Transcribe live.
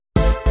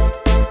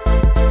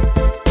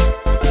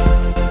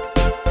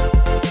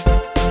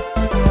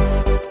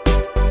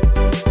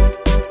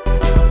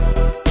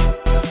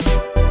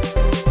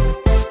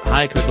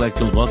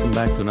Crickolectuals. Welcome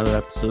back to another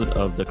episode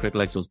of the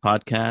Crickolectuals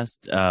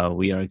podcast.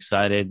 We are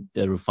excited,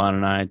 Rufan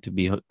and I, to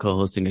be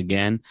co-hosting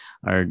again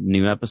our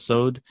new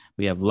episode.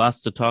 We have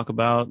lots to talk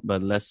about,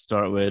 but let's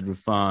start with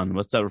Rufan.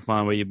 What's up,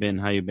 Rufan? Where you been?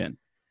 How you been?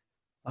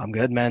 I'm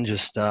good, man.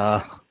 Just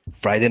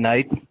Friday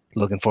night.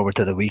 Looking forward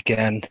to the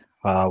weekend.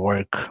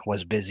 Work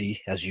was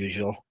busy as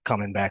usual.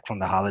 Coming back from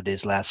the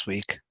holidays last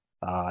week,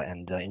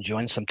 and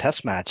enjoying some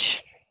test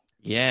match.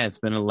 Yeah, it's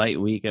been a light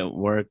week at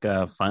work.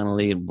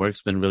 Finally,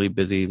 work's been really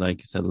busy. Like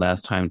you said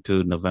last time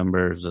too,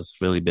 November is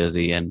just really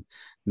busy. And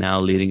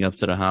now leading up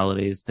to the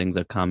holidays, things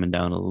are calming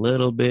down a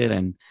little bit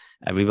and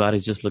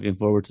everybody's just looking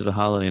forward to the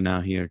holiday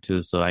now here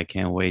too. So I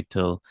can't wait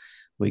till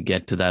we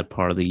get to that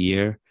part of the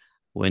year.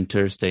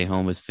 Winter, stay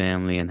home with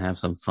family and have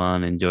some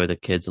fun, enjoy the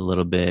kids a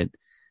little bit,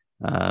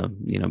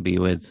 be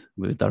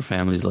with our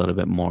families a little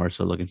bit more.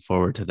 So looking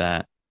forward to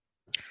that.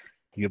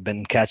 You've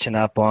been catching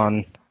up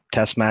on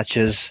test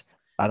matches.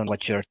 I don't know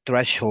what your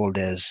threshold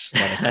is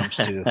when it comes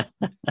to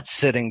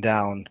sitting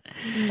down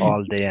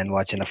all day and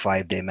watching a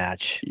 5-day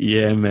match.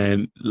 Yeah,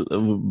 man.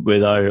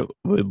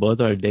 With both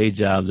our day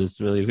jobs,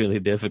 it's really, really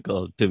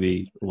difficult to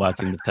be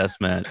watching the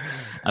test match.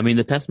 I mean,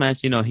 the test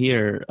match,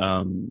 here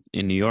in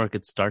New York,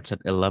 it starts at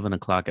 11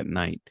 o'clock at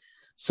night.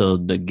 So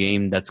the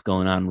game that's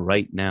going on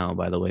right now,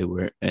 by the way,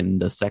 we're in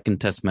the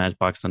second test match,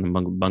 Pakistan and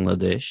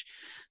Bangladesh,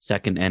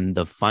 second and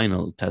the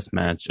final test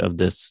match of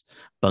this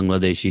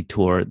Bangladeshi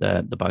tour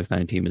that the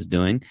Pakistani team is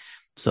doing.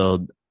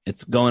 So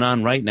it's going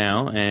on right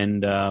now.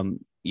 And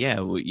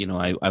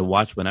I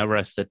watch whenever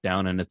I sit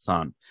down and it's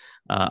on.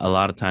 A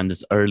lot of times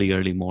it's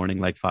early morning,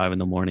 like 5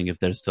 a.m. if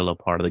there's still a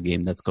part of the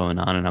game that's going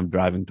on and I'm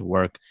driving to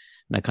work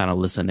and I kind of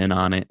listen in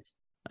on it.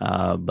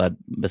 But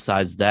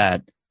besides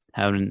that,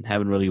 haven't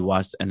really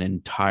watched an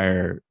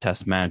entire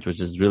test match,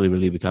 which is really,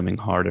 really becoming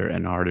harder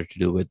and harder to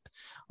do with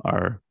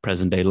our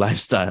present day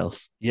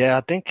lifestyles. Yeah,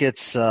 I think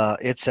it's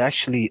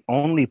actually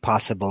only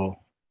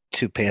possible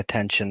to pay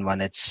attention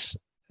when it's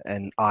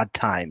in odd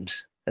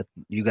times.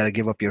 You got to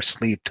give up your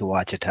sleep to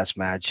watch a test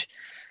match.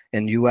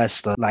 In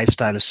US, the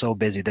lifestyle is so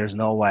busy. There's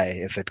no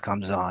way if it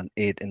comes on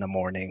 8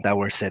 a.m. that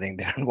we're sitting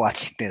there and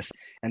watching this.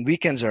 And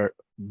weekends are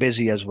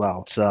busy as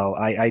well. So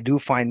I do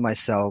find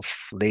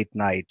myself late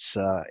nights.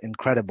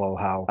 Incredible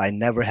how I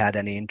never had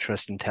any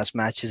interest in test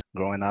matches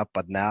growing up.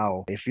 But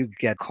now if you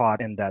get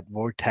caught in that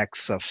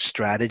vortex of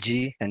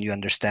strategy and you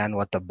understand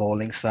what the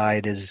bowling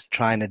side is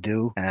trying to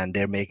do and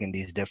they're making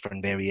these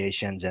different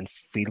variations and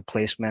field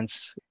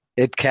placements,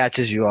 it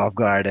catches you off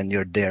guard and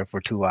you're there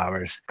for 2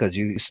 hours because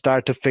you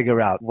start to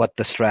figure out what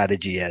the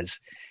strategy is.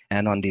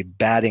 And on the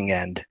batting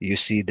end, you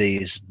see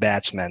these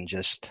batsmen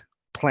just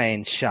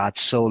playing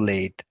shots so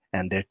late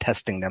and they're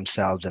testing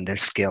themselves and their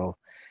skill.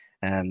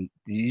 And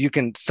you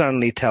can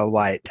certainly tell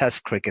why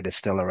Test cricket is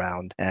still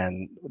around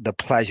and the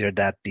pleasure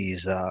that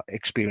these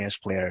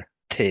experienced players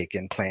take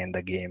in playing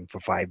the game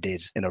for 5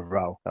 days in a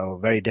row.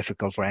 Very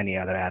difficult for any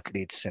other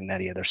athletes in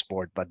any other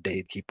sport, but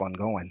they keep on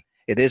going.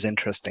 It is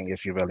interesting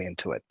if you're really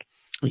into it.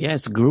 Yeah,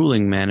 it's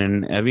grueling, man.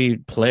 And every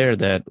player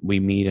that we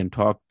meet and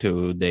talk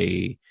to,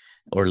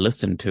 or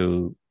listen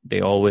to,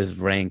 they always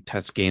rank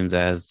test games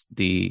as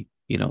the,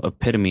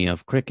 epitome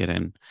of cricket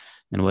and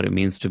what it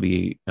means to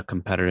be a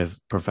competitive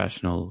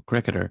professional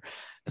cricketer.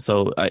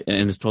 So,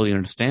 and it's totally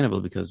understandable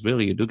because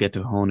really you do get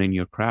to hone in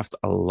your craft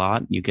a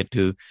lot. You get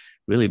to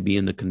really be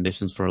in the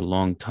conditions for a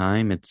long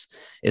time.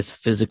 It's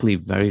physically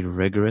very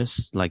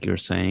rigorous, like you're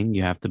saying.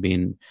 You have to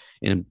be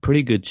in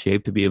pretty good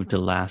shape to be able to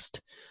last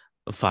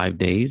 5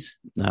 days,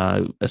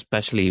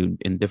 especially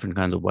in different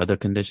kinds of weather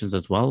conditions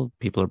as well.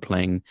 People are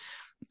playing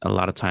a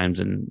lot of times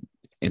in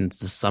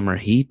the summer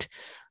heat.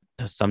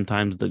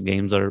 Sometimes the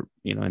games are,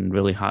 in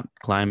really hot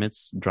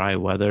climates, dry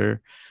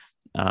weather.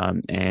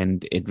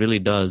 And it really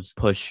does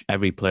push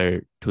every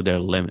player to their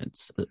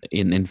limits.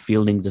 In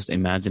fielding, just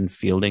imagine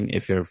fielding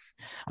if you're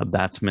a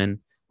batsman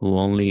who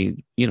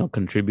only,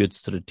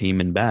 contributes to the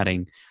team in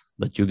batting,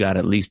 but you got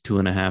at least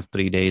 2.5,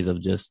 3 days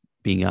of just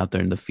being out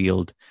there in the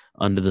field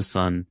under the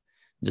sun,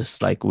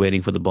 just like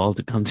waiting for the ball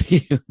to come to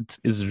you.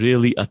 It's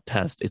really a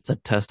test. It's a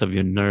test of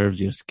your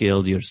nerves, your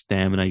skills, your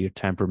stamina, your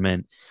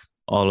temperament,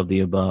 all of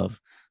the above.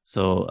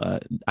 So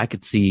I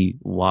could see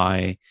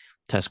why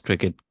Test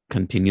cricket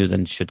continues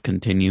and should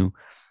continue.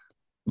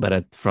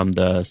 But from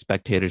the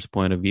spectator's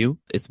point of view,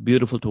 it's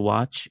beautiful to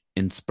watch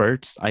in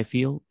spurts, I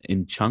feel,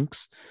 in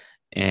chunks.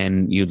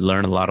 And you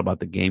learn a lot about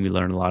the game. You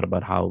learn a lot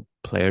about how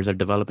players are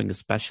developing,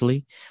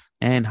 especially,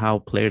 and how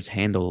players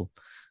handle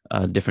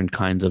different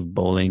kinds of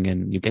bowling.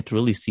 And you get to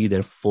really see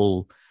their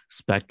full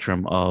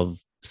spectrum of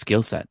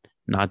skill set,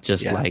 not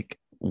just like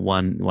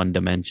one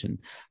dimension.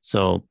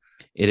 So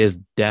it is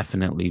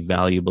definitely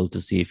valuable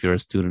to see if you're a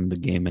student of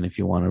the game and if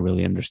you want to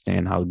really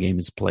understand how the game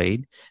is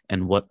played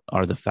and what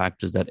are the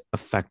factors that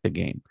affect the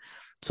game.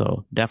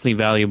 So definitely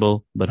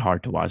valuable, but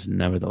hard to watch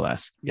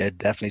nevertheless. Yeah,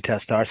 definitely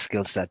test our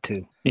skill set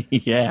too.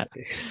 Yeah.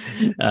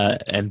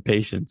 And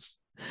patience.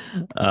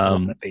 A lot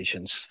Um, of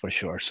patience for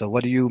sure. So,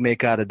 what do you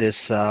make out of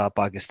this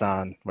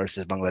Pakistan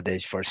versus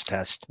Bangladesh first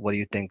test? What do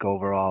you think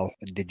overall?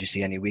 Did you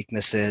see any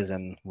weaknesses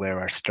and where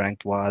our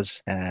strength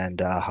was?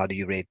 And how do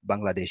you rate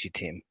Bangladeshi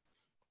team?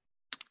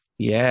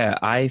 yeah,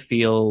 I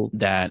feel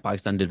that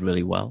Pakistan did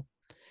really well.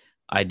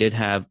 I did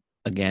have,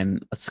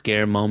 again, a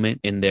scare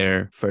moment in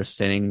their first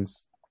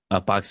innings,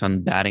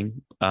 Pakistan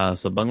batting.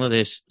 So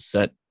Bangladesh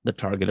set the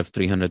target of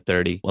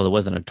 330. Well, it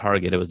wasn't a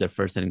target. It was their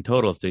first inning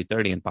total of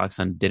 330, and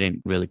Pakistan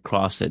didn't really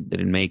cross it,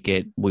 didn't make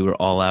it. We were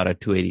all out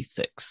at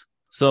 286.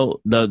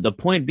 So the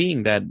point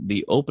being that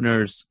the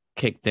openers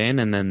kicked in,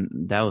 and then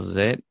that was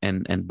it.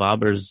 And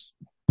Babar's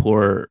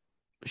poor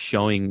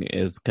showing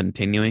is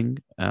continuing.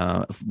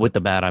 With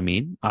the bat, I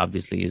mean,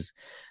 obviously, is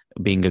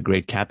being a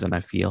great captain, I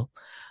feel,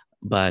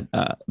 but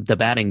the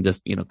batting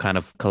just kind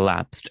of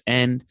collapsed.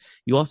 And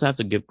you also have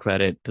to give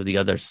credit to the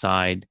other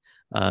side.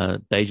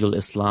 Taijul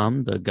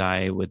Islam, the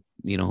guy with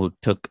who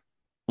took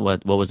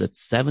what was it,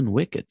 7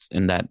 wickets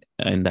in that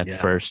Yeah.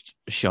 first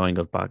showing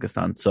of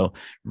Pakistan. So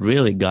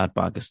really got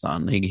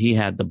Pakistan. He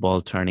had the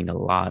ball turning a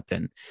lot,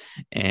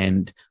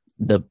 and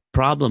the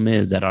problem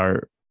is that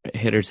our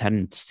hitters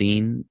hadn't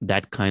seen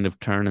that kind of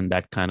turn and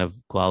that kind of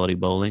quality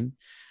bowling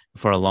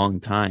for a long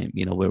time.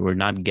 Where we're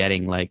not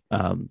getting like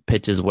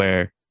pitches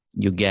where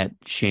you get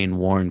Shane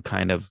Warne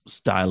kind of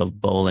style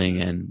of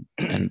bowling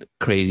and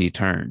crazy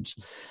turns.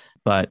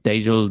 But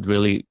Tejul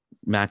really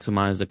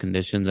maximized the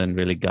conditions and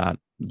really got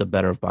the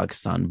better of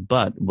Pakistan.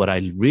 But what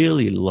I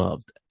really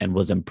loved and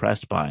was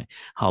impressed by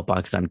how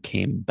Pakistan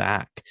came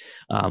back,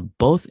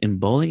 both in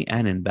bowling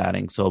and in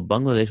batting. So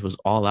Bangladesh was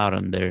all out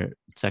on their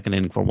second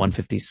inning for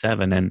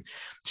 157, and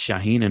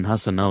Shaheen and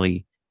Hassan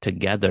Ali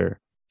together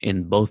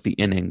in both the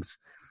innings,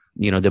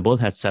 they both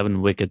had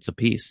 7 wickets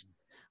apiece.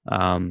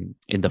 In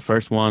the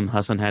first one,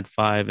 Hassan had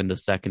 5. In the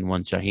second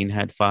one, Shaheen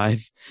had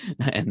 5.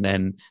 And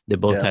then they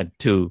both Yeah. had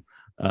 2,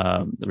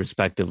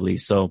 respectively.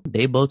 So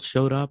they both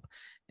showed up.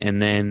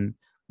 And then,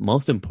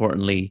 most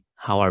importantly,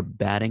 how our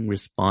batting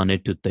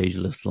responded to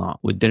Taijul Islam.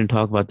 We didn't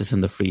talk about this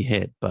in the free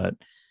hit, but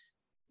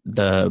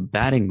the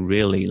batting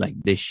really, like,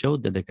 they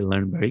showed that they could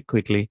learn very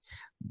quickly.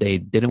 They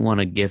didn't want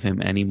to give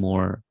him any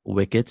more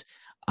wickets.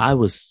 I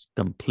was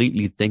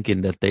completely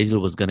thinking that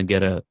Tejul was going to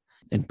get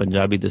in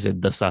Punjabi, they say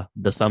dasa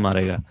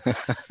marega.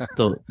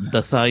 So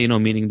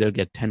dasa, meaning they'll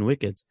get 10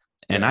 wickets.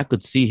 And Yeah. I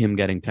could see him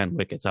getting 10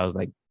 wickets. I was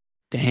like,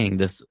 dang,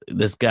 this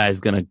guy's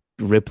going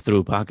to rip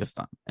through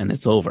Pakistan and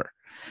it's over.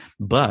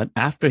 But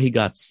after he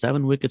got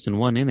 7 wickets in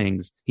one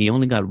innings, he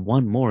only got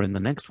one more in the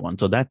next one.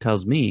 So that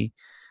tells me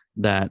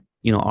that,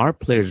 our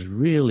players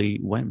really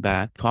went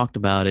back, talked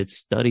about it,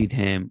 studied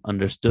him,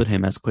 understood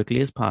him as quickly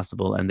as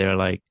possible. And they're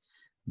like,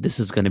 this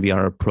is going to be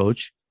our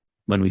approach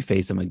when we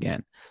face him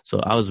again. So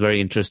I was very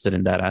interested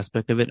in that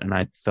aspect of it. And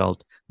I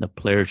felt the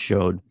players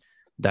showed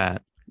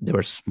that they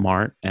were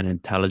smart and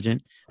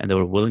intelligent and they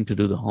were willing to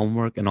do the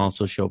homework and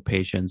also show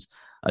patience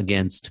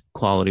against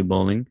quality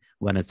bowling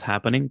when it's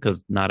happening,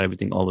 because not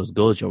everything always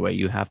goes your way.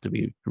 You have to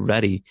be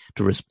ready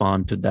to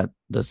respond to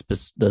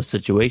the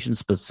situation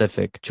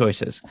specific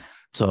choices.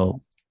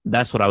 So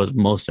that's what I was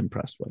most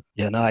impressed with.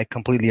 Yeah, no, I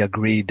completely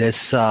agree.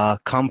 This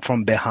come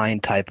from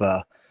behind type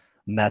of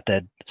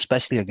method,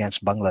 especially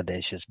against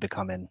Bangladesh, is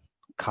becoming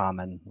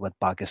common with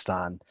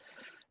Pakistan.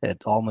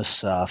 It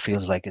almost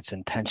feels like it's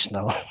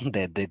intentional.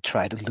 They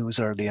try to lose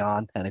early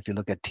on. And if you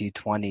look at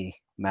T20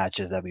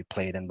 matches that we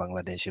played in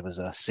Bangladesh, it was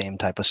the same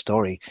type of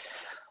story.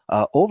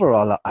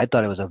 Overall, I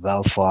thought it was a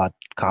well-fought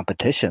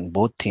competition.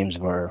 Both teams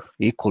were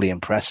equally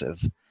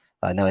impressive.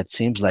 I know it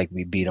seems like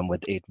we beat them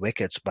with 8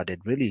 wickets, but it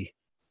really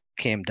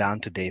came down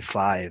to day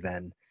 5.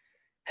 And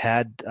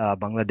had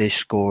Bangladesh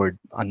scored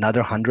another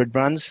 100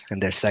 runs in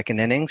their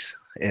second innings,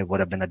 it would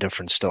have been a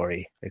different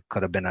story. It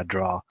could have been a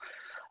draw.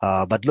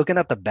 But looking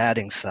at the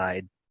batting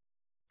side,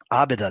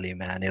 Abid Ali,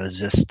 man, it was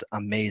just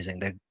amazing.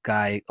 The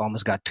guy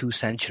almost got 2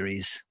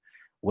 centuries,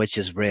 which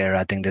is rare.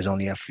 I think there's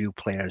only a few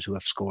players who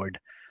have scored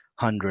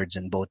hundreds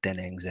in both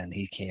innings, and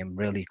he came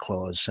really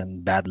close.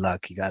 And bad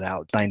luck, he got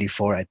out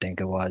 94, I think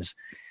it was.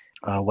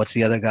 What's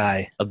the other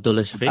guy?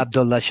 Abdullah Shafiq.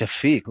 Abdullah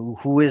Shafiq.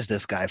 Who is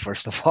this guy,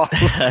 first of all?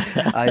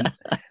 I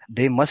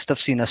They must have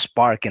seen a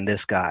spark in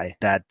this guy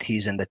that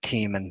he's in the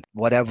team, and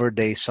whatever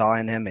they saw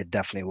in him, it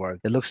definitely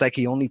worked. It looks like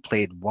he only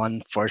played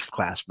one first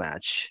class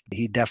match.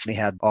 He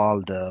definitely had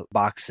all the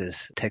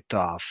boxes ticked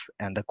off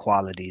and the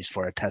qualities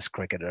for a test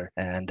cricketer,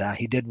 and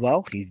he did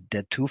well. He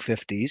did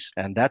 250s,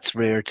 and that's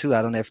rare too.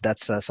 I don't know if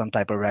that's some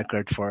type of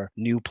record for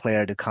new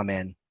player to come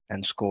in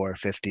and score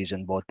 50s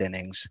in both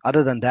innings.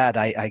 Other than that,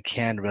 I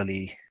can't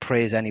really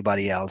praise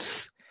anybody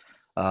else.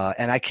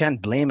 And I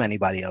can't blame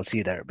anybody else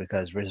either,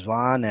 because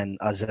Rizwan and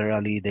Azhar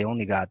Ali, they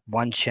only got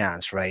one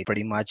chance, right?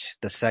 Pretty much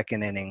the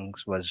second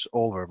innings was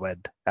over with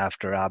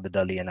after Abid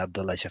Ali and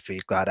Abdullah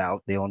Shafiq got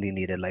out. They only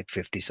needed like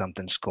 50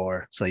 something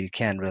score. So you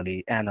can't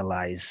really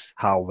analyze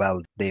how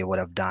well they would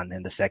have done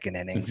in the second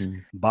innings.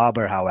 Mhm.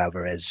 Babar,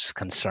 however, is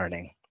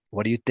concerning.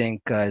 What do you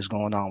think is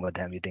going on with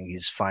him? You think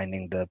he's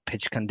finding the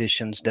pitch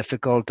conditions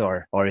difficult,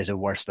 or is it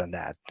worse than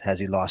that? Has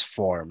he lost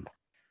form?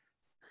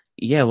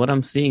 Yeah, what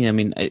I'm seeing, I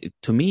mean,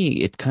 to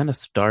me, it kind of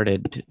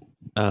started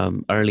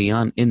early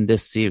on in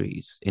this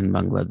series in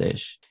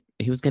Bangladesh.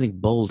 He was getting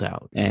bowled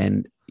out.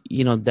 And,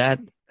 that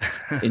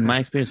in my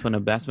experience, when a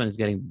batsman is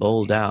getting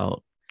bowled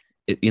out,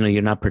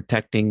 you're not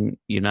protecting,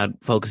 you're not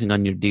focusing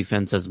on your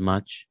defense as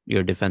much,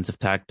 your defensive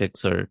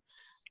tactics or,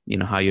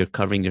 how you're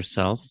covering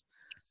yourself.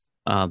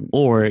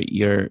 Or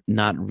you're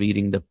not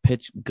reading the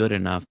pitch good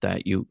enough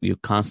that you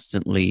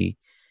constantly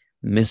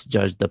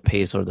misjudge the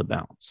pace or the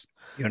bounce.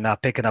 You're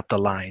not picking up the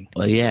line.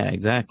 Well, yeah,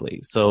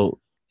 exactly. So,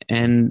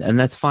 and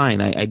that's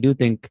fine. I do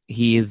think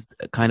he is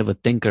kind of a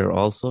thinker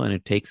also, and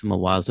it takes him a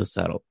while to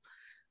settle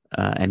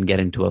and get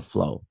into a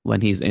flow. When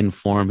he's in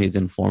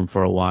form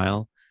for a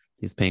while.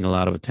 He's paying a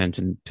lot of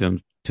attention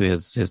to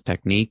his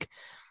technique,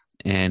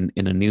 and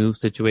in a new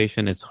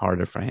situation, it's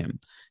harder for him.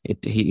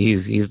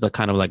 He's the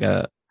kind of like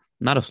a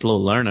not a slow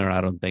learner,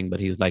 I don't think, but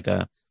he's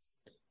a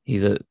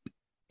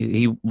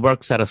he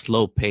works at a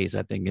slow pace,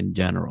 I think, in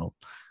general.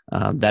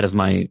 That is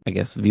my, I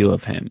guess, view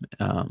of him,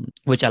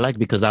 which I like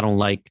because I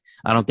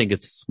don't think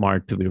it's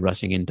smart to be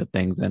rushing into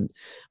things.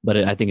 But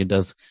I think it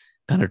does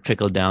kind of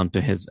trickle down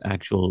to his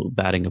actual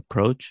batting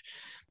approach.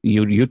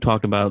 You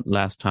talked about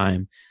last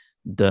time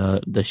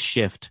the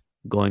shift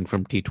going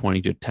from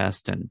T20 to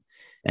Test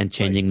and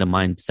changing the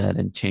mindset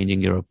and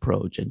changing your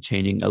approach and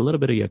changing a little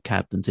bit of your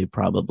captaincy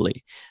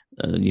probably,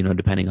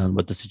 depending on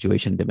what the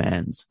situation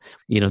demands.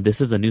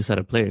 This is a new set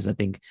of players. I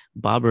think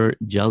Babar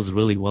gels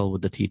really well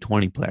with the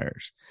T20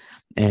 players,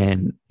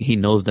 and he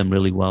knows them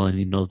really well, and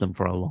he knows them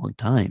for a long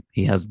time.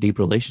 He has deep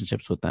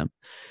relationships with them.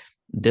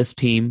 This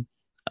team,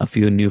 a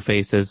few new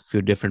faces,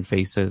 few different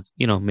faces,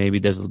 maybe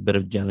there's a bit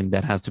of gelling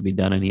that has to be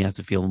done, and he has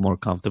to feel more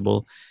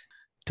comfortable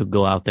to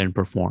go out there and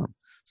perform.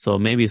 So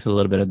maybe it's a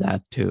little bit of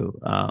that too.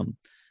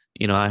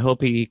 I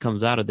hope he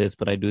comes out of this,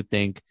 but I do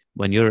think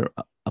when you're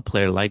a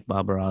player like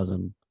Babar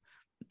Azam,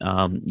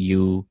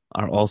 you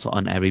are also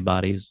on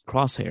everybody's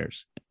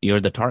crosshairs. You're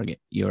the target.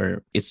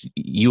 It's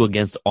you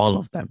against all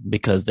of them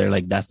because they're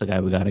like, that's the guy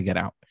we got to get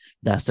out.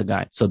 That's the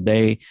guy. So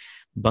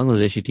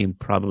Bangladeshi team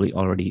probably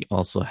already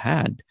also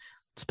had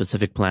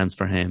specific plans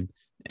for him,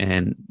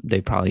 and they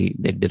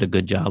did a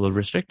good job of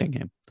restricting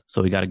him.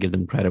 So we got to give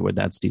them credit where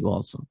that's due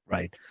also.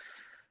 Right.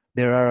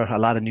 There are a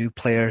lot of new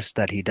players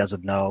that he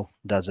doesn't know,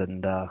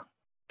 doesn't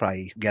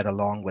probably get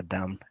along with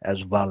them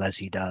as well as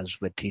he does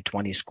with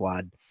T20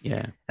 squad.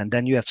 Yeah. And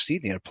then you have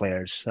senior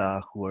players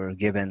who are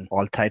given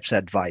all types of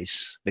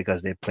advice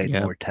because they played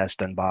more Test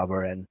than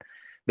Babar. And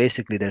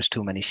basically, there's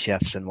too many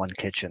chefs in one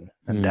kitchen,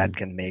 and that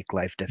can make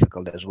life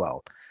difficult as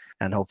well.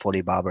 And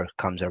hopefully Babar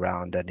comes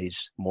around and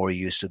he's more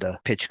used to the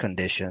pitch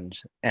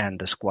conditions and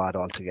the squad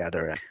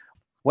altogether.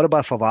 What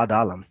about Fawad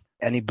Alam?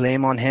 Any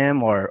blame on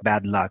him or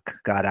bad luck?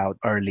 Got out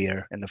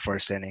earlier in the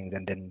first innings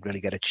and didn't really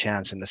get a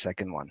chance in the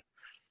second one.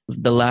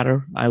 The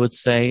latter, I would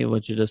say,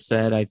 what you just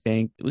said. I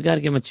think we got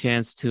to give him a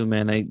chance too,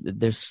 man.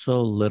 There's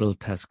so little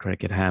Test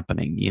cricket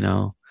happening,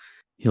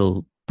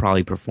 He'll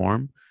probably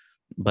perform,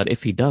 but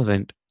if he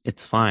doesn't,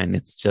 it's fine.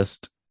 It's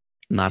just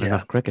not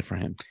enough cricket for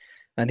him.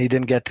 And he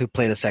didn't get to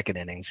play the second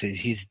innings.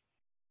 He's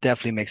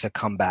definitely makes a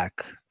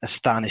comeback,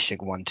 astonishing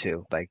one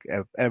too. Like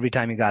every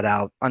time he got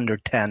out under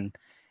 10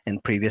 in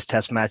previous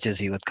Test matches,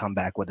 he would come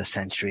back with a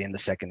century in the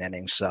second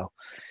innings. So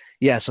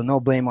no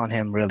blame on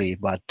him really,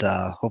 but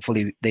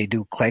hopefully they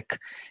do click.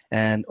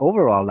 And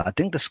overall, I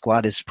think the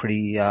squad is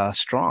pretty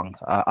strong.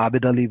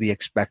 Abid Ali, we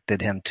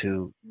expected him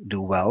to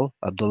do well.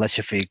 Abdullah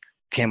Shafiq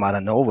came out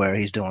of nowhere.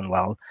 He's doing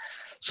well.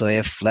 So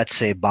if, let's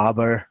say,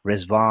 Babar,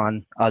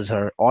 Rizwan,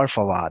 Azhar, or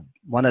Fawad,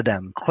 one of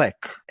them click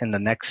in the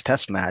next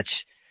Test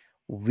match,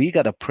 we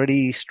got a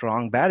pretty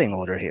strong batting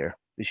order here.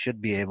 We should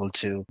be able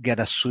to get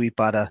a sweep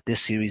out of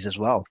this series as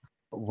well.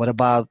 What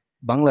about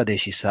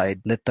Bangladeshi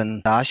side?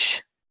 Litan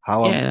Dash,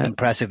 how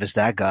impressive is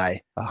that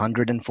guy?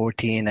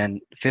 114 and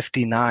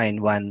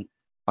 59 when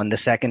on the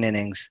second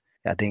innings.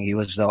 I think he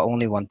was the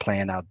only one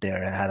playing out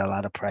there and had a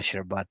lot of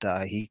pressure, but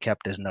he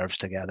kept his nerves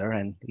together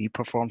and he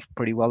performed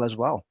pretty well as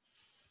well.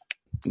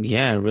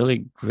 Yeah,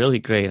 really, really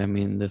great. I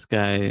mean, this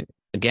guy,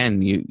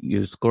 again,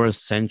 you score a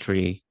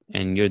century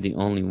and you're the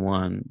only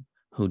one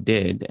who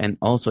did. And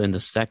also in the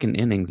second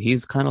innings,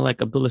 he's kind of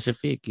like Abdullah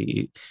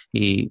Shafiq.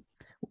 He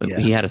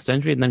had a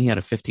century and then he had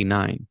a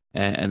 59.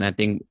 And I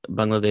think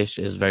Bangladesh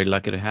is very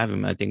lucky to have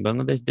him. I think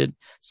Bangladesh did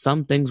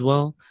some things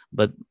well,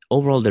 but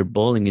overall their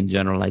bowling in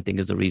general, I think,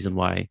 is the reason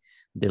why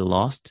they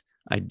lost.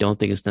 I don't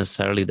think it's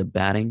necessarily the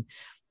batting.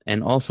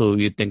 And also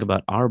you think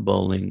about our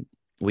bowling,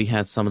 we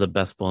had some of the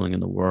best bowling in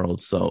the world.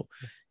 So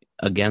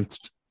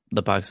against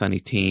the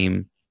Pakistani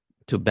team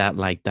to bat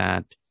like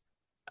that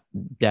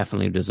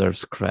definitely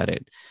deserves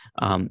credit.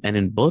 And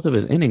in both of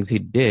his innings, he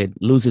did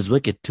lose his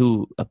wicket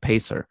to a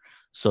pacer.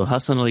 So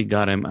Hassan Ali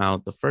got him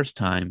out the first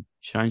time.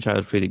 Shaheen Shah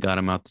Afridi got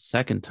him out the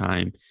second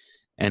time.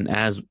 And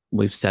as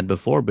we've said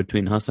before,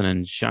 between Hassan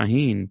and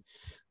Shaheen,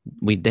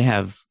 they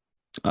have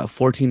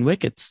 14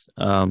 wickets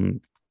out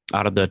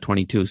of the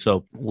 22.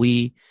 So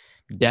we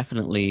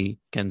definitely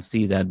can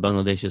see that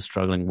Bangladesh is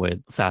struggling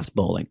with fast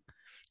bowling.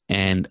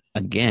 And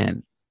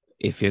again,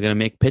 if you're going to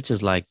make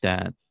pitches like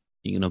that,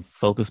 You're going to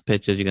focus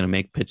pitches. You're going to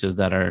make pitches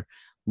that are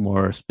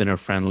more spinner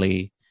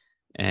friendly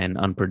and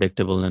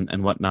unpredictable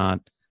and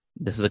whatnot.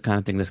 This is the kind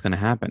of thing that's going to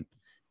happen.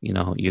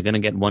 You're going to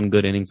get one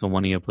good innings from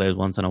one of your players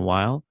once in a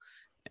while,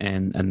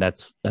 and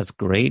that's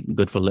great,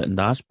 good for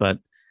Littendosh. But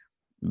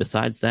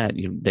besides that,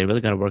 they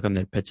really got to work on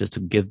their pitches to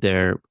give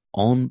their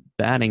own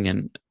batting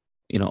and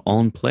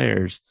own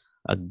players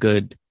a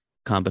good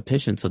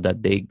competition so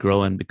that they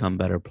grow and become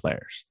better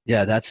players.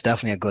 Yeah, that's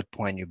definitely a good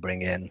point you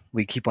bring in.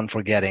 We keep on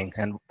forgetting,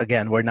 and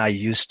again, we're not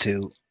used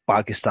to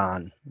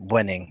Pakistan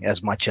winning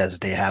as much as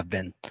they have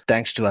been.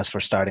 Thanks to us for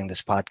starting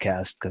this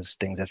podcast because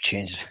things have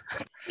changed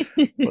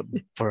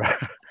for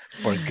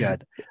for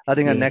good. I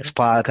think our next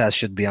podcast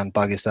should be on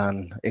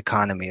Pakistan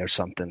economy or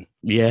something.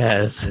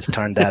 Yes. Just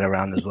turn that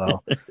around as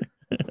well.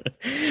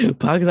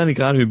 Pakistan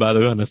economy, by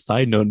the way, on a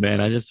side note, man,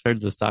 I just heard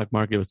the stock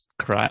market was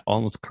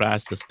almost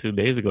crashed just 2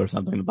 days ago or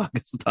something in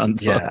Pakistan.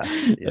 So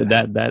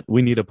that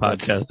we need a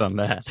podcast on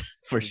that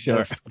for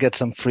sure. Get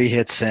some free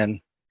hits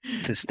in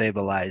to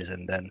stabilize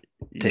and then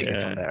take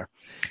it from there.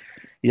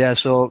 Yeah,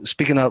 so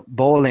speaking of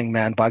bowling,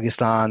 man,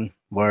 Pakistan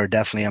were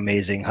definitely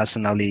amazing.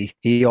 Hassan Ali,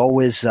 he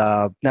always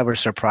never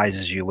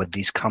surprises you with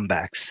these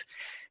comebacks.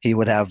 He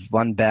would have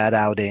one bad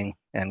outing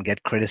and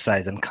get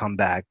criticized and come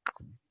back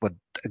with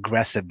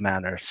aggressive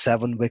manner.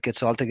 7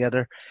 wickets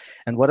altogether.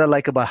 And what I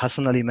like about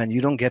Hassan Ali, man,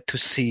 you don't get to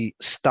see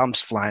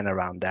stumps flying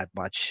around that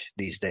much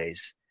these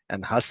days.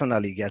 And Hassan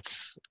Ali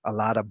gets a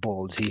lot of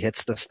bowls. He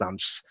hits the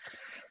stumps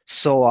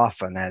so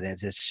often that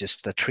it's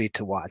just a treat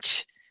to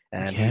watch.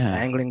 And he's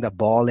angling the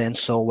ball in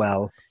so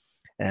well.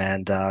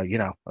 And,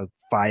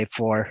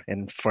 5-4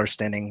 in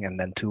first inning and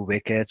then 2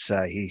 wickets.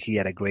 He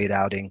had a great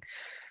outing.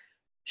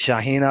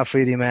 Shaheen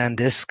Afridi, man,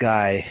 this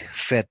guy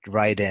fit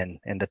right in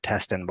the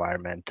test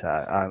environment.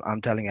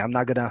 I'm telling you, I'm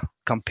not going to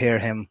compare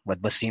him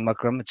with Wasim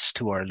Akram. It's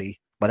too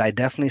early. But I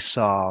definitely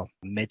saw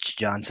Mitch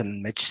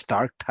Johnson, Mitch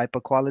Stark type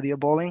of quality of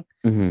bowling.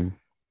 Mm-hmm.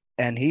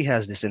 And he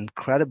has this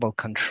incredible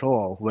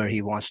control where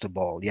he wants to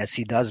bowl. Yes,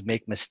 he does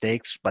make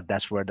mistakes, but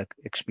that's where the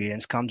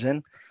experience comes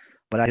in.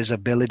 But his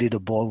ability to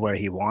bowl where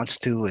he wants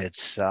to,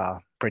 it's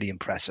pretty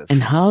impressive.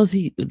 And how is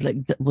he, like,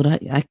 what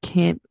I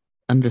can't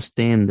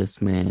understand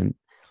this man.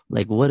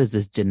 Like, what is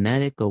this,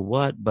 genetic or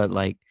what? But,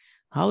 like,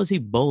 how is he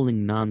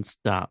bowling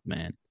nonstop,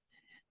 man?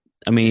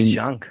 I mean, he's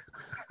young.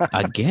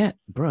 I get,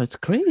 bro, it's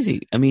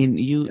crazy. I mean,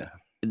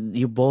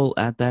 you bowl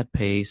at that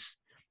pace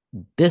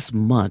this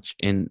much,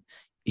 and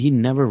he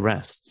never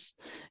rests.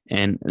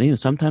 And,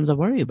 sometimes I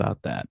worry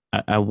about that.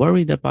 I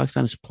worry that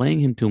Pakistan is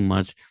playing him too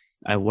much.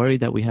 I worry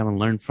that we haven't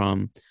learned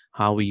from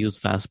how we use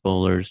fast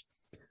bowlers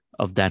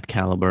of that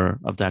caliber,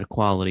 of that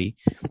quality,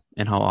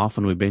 and how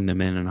often we bring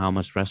them in and how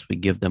much rest we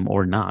give them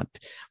or not.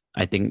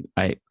 I think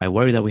I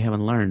worry that we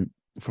haven't learned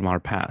from our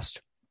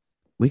past.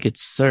 We could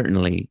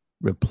certainly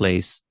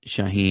replace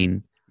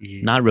Shaheen,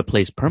 not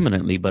replace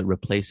permanently, but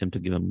replace him to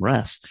give him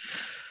rest.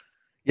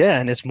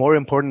 Yeah, and it's more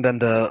important than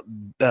the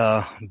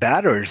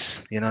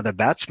batters. The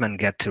batsmen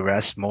get to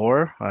rest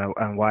more.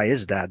 And why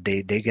is that?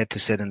 They get to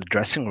sit in the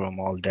dressing room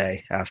all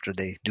day after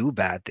they do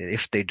bat,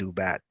 if they do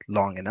bat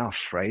long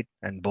enough, right?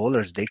 And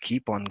bowlers, they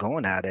keep on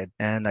going at it.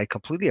 And I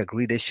completely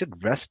agree. They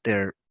should rest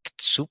their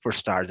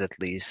superstars at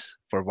least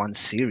for one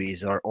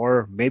series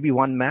or maybe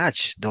one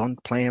match.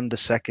 Don't play him the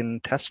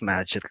second test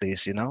match at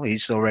least.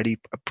 He's already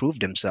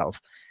proved himself.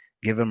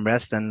 Give him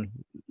rest and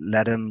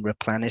let him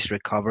replenish,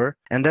 recover.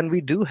 And then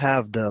we do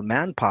have the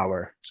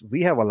manpower. So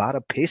we have a lot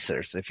of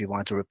pacers if you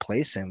want to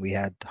replace him. We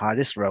had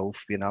Haris Rauf,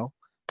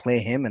 play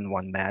him in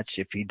one match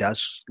if he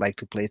does like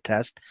to play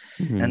test.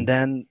 Mm-hmm. And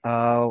then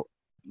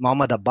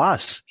Mohammad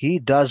Abbas, he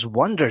does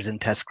wonders in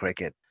test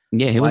cricket.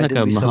 Yeah, he was like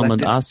a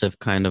Muhammad Asif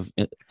kind of,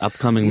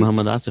 upcoming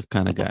Muhammad Asif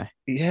kind of guy.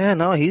 Yeah,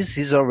 no,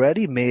 he's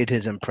already made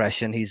his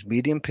impression. He's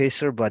medium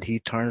pacer, but he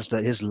turns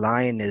his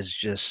line is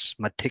just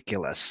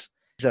meticulous.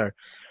 These are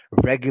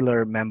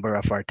regular member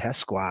of our test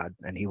squad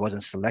and he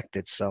wasn't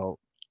selected. So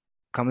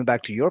coming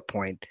back to your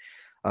point,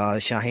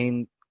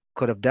 Shaheen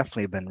could have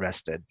definitely been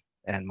rested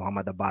and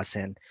Mohammad Abbas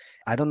in.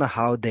 I don't know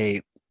how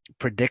they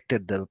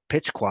predicted the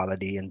pitch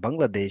quality in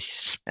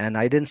Bangladesh and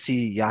I didn't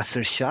see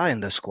Yasir Shah in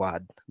the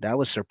squad. That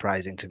was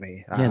surprising to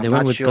me. Yeah, they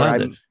went with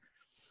Qadir.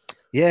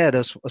 Yeah,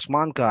 there's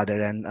Usman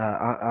Qadir and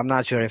I'm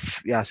not sure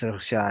if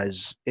Yasir Shah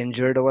is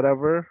injured or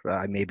whatever.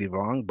 I may be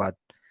wrong, but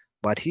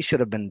he should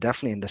have been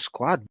definitely in the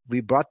squad.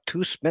 We brought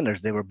 2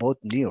 spinners. They were both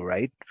new,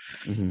 right?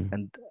 Mm-hmm.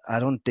 And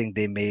I don't think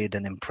they made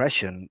an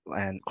impression.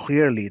 And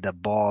clearly the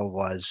ball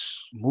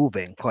was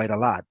moving quite a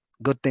lot.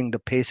 Good thing the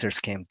Pacers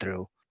came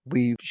through.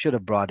 We should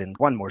have brought in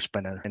one more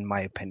spinner, in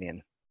my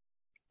opinion.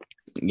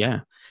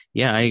 Yeah,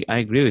 I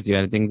agree with you.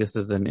 I think this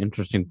is an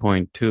interesting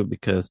point too,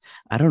 because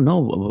I don't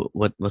know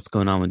what's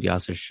going on with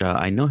Yasir Shah.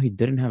 I know he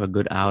didn't have a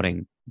good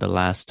outing the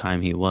last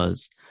time he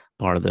was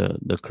part of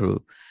the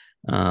crew.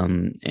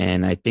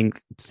 And I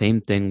think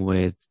same thing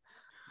with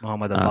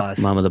Mohammad Abbas.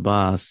 Mohammad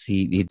Abbas,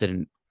 he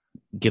didn't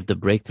give the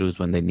breakthroughs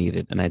when they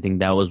needed. And I think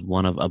that was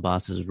one of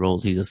Abbas's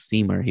roles. He's a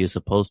seamer. He was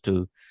supposed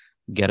to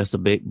get us the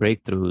big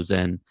breakthroughs.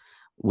 And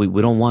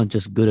we don't want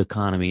just good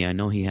economy. I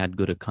know he had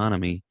good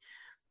economy,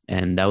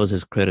 And that was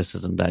his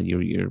criticism, that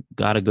you're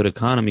got a good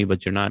economy,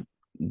 but you're not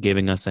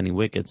giving us any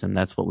wickets, and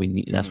that's what we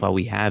need. That's Mm. why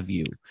we have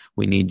you.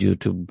 We need you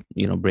to,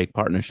 break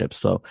partnerships.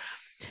 So,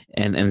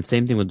 and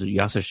same thing with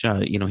Yasir Shah.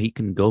 He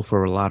can go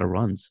for a lot of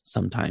runs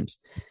sometimes,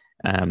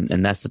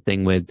 and that's the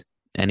thing with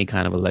any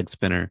kind of a leg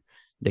spinner.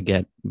 They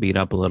get beat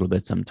up a little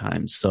bit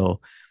sometimes.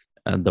 So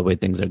the way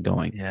things are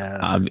going,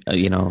 Yeah.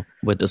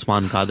 with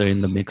Usman Qadir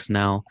in the mix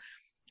now,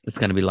 it's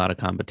going to be a lot of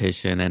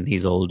competition, and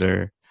he's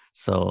older.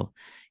 So,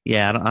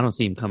 yeah, I don't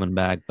see him coming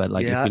back. But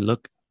like, if Yeah. we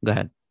look, go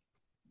ahead.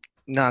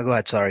 No, go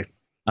ahead. Sorry.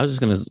 I was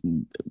just gonna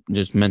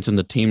just mention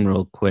the team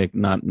real quick.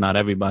 Not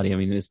everybody. I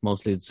mean, it's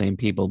mostly the same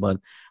people. But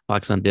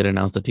Pakistan did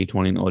announce the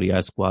T20 and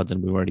ODI squads,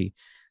 and we already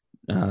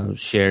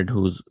shared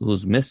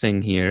who's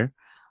missing here.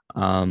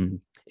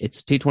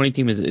 Its T20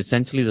 team is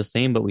essentially the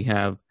same, but we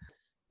have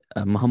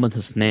Mohammad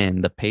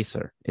Hasnain, the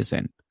pacer, is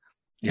in.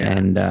 Yeah.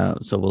 And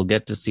so we'll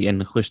get to see.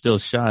 And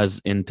Khushdil Shah is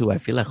in too. I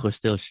feel like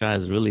Khushdil Shah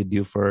is really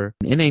due for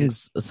an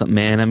innings,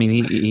 man. I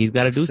mean, he's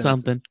got to do Since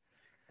something.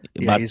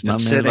 yeah, But he's my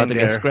been man's about sitting to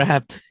get there.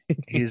 scrapped.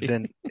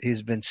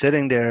 He's been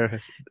sitting there.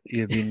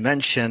 You've been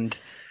mentioned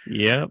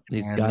Yep,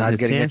 he's and got not his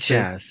getting a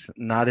chances. chance.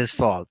 Not his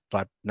fault,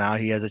 but now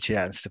he has a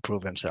chance to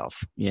prove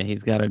himself. Yeah,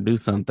 he's got to do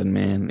something,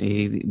 man.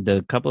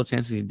 The couple of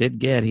chances he did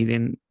get, he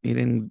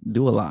didn't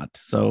do a lot.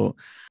 So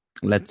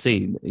let's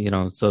see.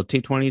 So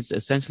T20 is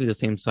essentially the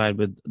same side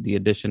with the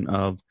addition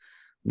of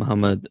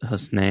Muhammad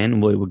Hasnain.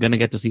 We're gonna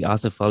get to see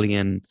Asif Ali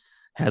and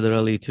Heather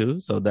Ali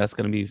too, so that's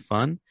gonna be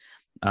fun.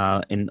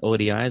 In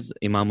ODIs,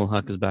 Imam Ul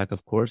Haq is back,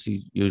 of course.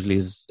 He usually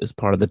is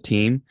part of the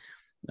team.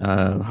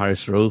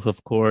 Haris Rauf,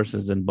 of course,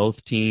 is in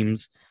both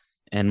teams,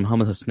 and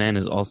Muhammad Hasnain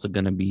is also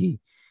going to be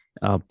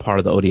part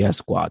of the ODI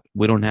squad.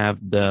 We don't have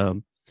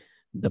the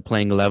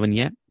playing 11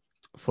 yet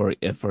for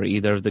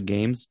either of the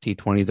games.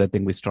 T20s, I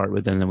think we start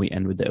with, and then we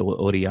end with the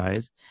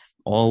ODIs.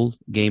 All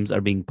games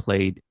are being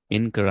played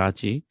in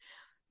Karachi,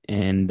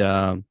 and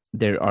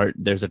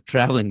there's a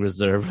traveling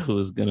reserve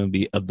who's going to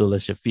be Abdullah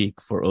Shafiq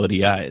for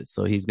ODIs,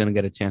 so he's going to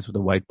get a chance with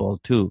the white ball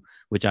too,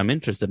 which I'm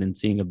interested in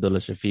seeing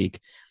Abdullah Shafiq.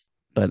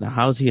 But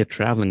how's he a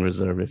traveling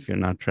reserve if you're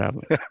not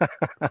traveling?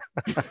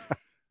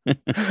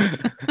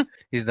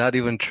 He's not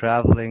even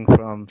traveling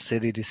from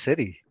city to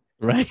city.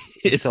 Right?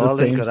 It's It's the all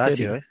in same Karachi,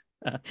 city. right?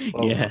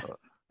 Well, Yeah.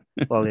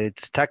 well,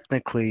 it's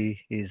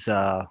technically he's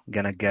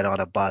gonna get on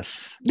a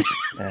bus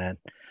and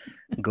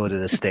go to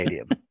the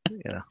stadium.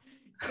 You know,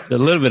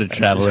 There's a little bit of that's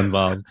travel it.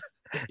 involved,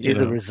 you He's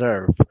a know.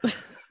 reserve.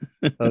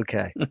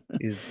 Okay,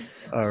 he's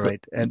all So,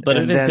 right. And but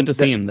it and is good then to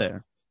see him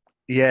there.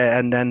 yeah,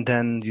 and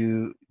then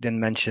you didn't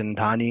mention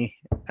Dhani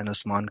and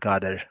Usman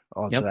Qadir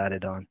also Yep.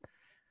 added on.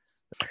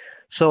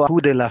 So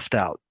who they left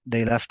out?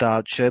 They left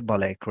out Shoaib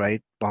Malik,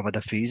 right? Mohammad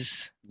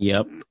Hafiz,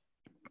 Yep.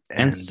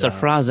 And and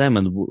Sarfraz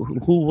Ahmed,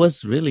 who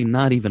was really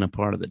not even a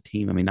part of the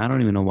team. I mean, I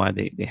don't even know why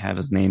they have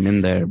his name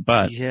in there,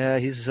 but yeah,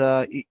 he's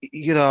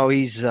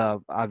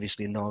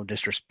obviously no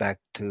disrespect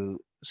to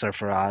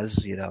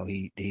Sarfaraz.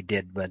 He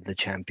did win the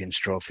Champions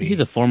he's Trophy,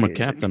 a former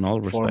captain,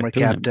 all former respect to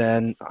him.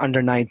 captain,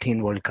 under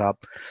 19 World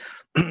Cup.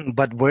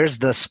 But where's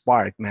the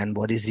spark, man?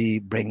 What is he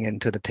bringing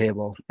to the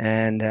table?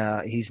 And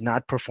he's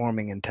not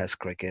performing in Test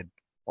cricket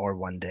or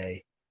one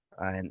day,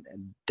 and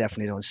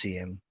definitely don't see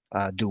him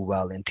do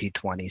well in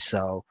T20.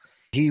 So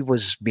he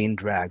was being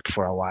dragged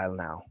for a while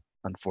now.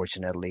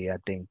 Unfortunately, I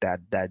think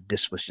that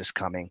this was just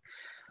coming.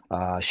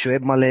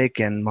 Shoaib Malik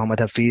and Mohammad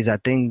Hafiz, I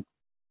think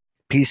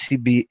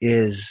PCB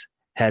is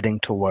heading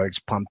towards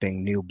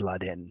pumping new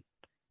blood in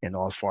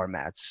all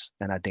formats,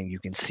 and I think you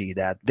can see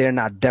that they're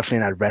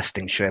definitely not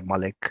resting Shoaib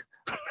Malik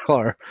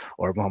or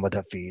Mohammad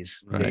Hafiz.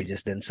 They Right.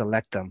 just didn't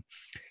select them.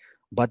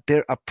 But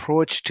their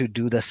approach to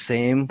do the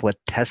same with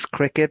Test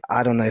cricket,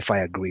 I don't know if I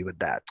agree with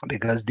that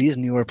because these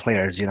newer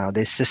players,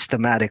 they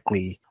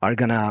systematically are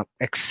gonna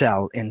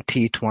excel in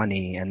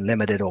T20 and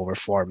limited over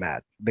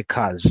format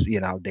because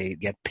they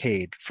get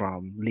paid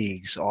from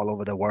leagues all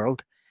over the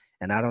world.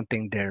 And I don't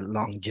think their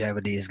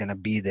longevity is going to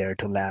be there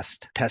to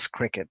last Test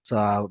cricket.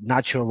 So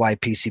not sure why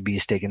PCB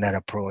is taking that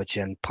approach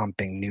and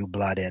pumping new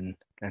blood in.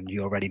 And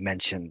you already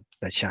mentioned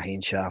that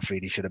Shaheen Shah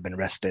Afridi should have been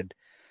rested.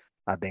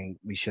 I think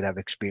we should have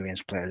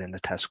experienced players in the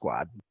test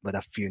squad with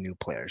a few new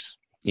players.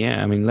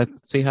 Yeah, I mean,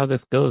 let's see how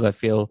this goes.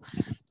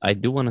 I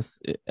do want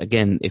to,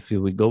 again, if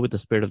we go with the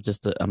spirit of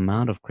just the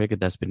amount of cricket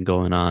that's been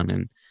going on,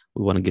 and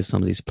we want to give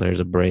some of these players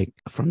a break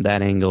from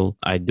that angle,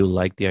 I do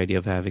like the idea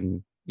of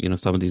having,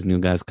 some of these new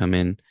guys come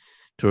in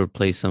to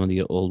replace some of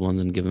the old ones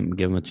and give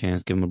them a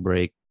chance, give them a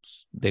break.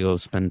 They go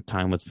spend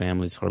time with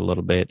families for a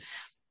little bit.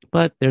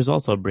 But there's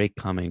also a break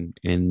coming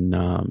in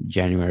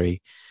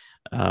January.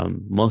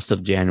 Most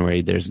of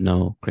January, there's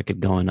no cricket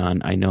going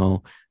on. I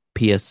know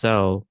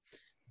PSL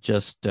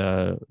just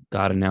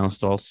got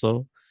announced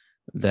also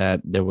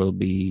that there will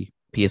be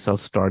PSL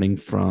starting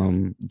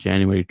from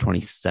January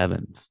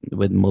 27th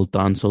with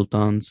Multan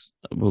Sultans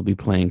will be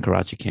playing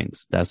Karachi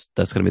Kings. That's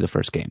going to be the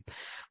first game.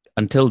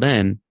 Until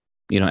then,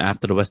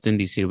 after the West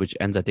Indies series, which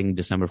ends, I think,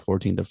 December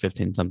 14th or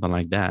 15th, something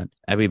like that,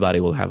 everybody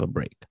will have a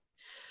break.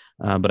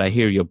 But I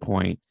hear your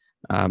point.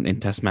 In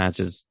test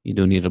matches, you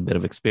do need a bit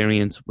of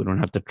experience. We don't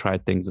have to try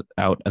things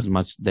out as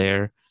much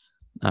there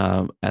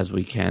as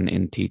we can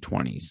in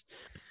T20s.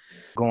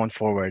 Going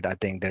forward, I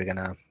think they're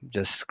gonna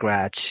just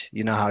scratch.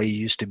 You know how you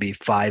used to be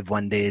 5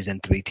 1 days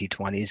and 3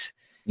 T20s?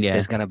 Yeah.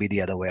 It's gonna be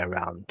the other way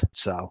around.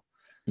 So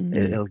Hmm.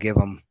 it'll give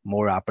them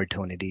more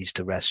opportunities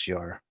to rest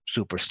your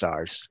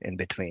superstars in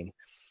between.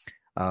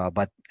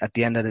 But at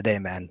the end of the day,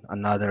 man,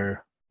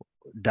 another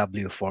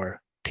W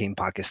for Team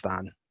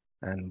Pakistan,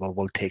 and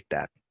we'll take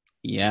that.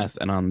 Yes,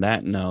 and on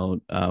that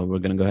note, we're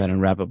going to go ahead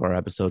and wrap up our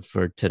episode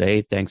for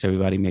today. Thanks,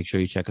 everybody. Make sure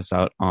you check us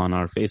out on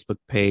our Facebook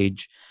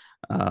page,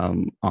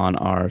 on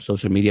our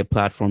social media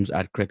platforms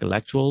at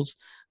Crickelectuals.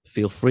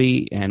 Feel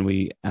free, and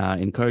we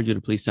encourage you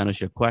to please send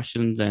us your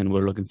questions. And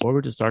we're looking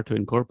forward to start to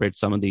incorporate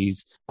some of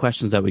these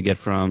questions that we get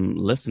from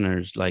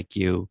listeners like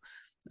you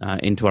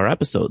into our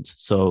episodes.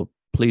 So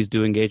please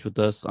do engage with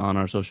us on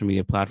our social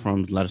media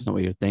platforms. Let us know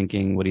what you're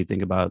thinking. What do you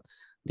think about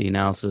the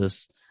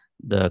analysis,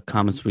 the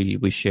comments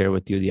we share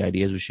with you, the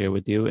ideas we share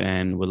with you,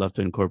 and we'd love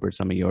to incorporate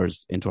some of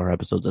yours into our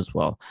episodes as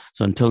well.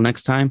 So until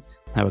next time,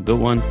 have a good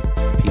one.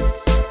 Peace.